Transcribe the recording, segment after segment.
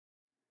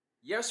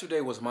Yesterday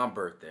was my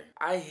birthday.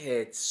 I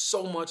had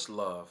so much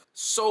love,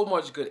 so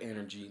much good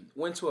energy.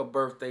 Went to a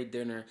birthday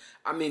dinner.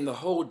 I mean, the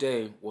whole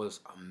day was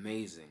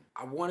amazing.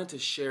 I wanted to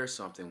share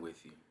something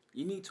with you.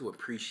 You need to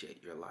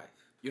appreciate your life.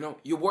 You know,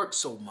 you work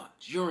so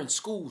much. You're in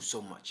school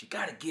so much. You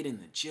gotta get in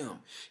the gym.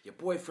 Your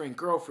boyfriend,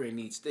 girlfriend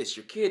needs this.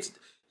 Your kids,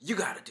 you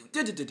gotta do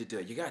da-da-da-da-da.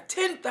 You got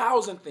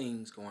 10,000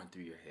 things going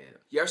through your head.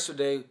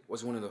 Yesterday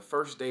was one of the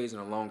first days in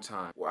a long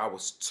time where I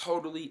was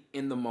totally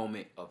in the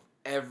moment of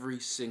every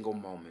single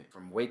moment,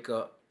 from wake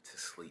up to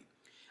sleep.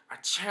 I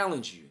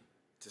challenge you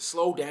to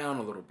slow down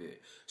a little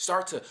bit.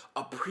 Start to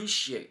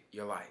appreciate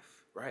your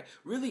life, right?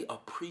 Really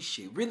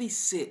appreciate, really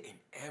sit in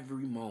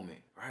every moment,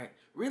 right?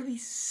 Really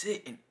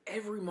sit in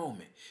every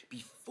moment.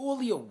 Be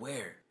fully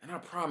aware. And I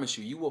promise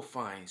you, you will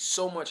find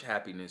so much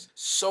happiness,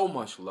 so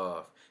much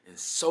love, and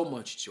so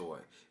much joy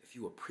if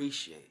you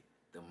appreciate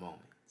the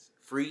moments.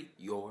 Free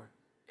your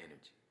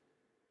energy.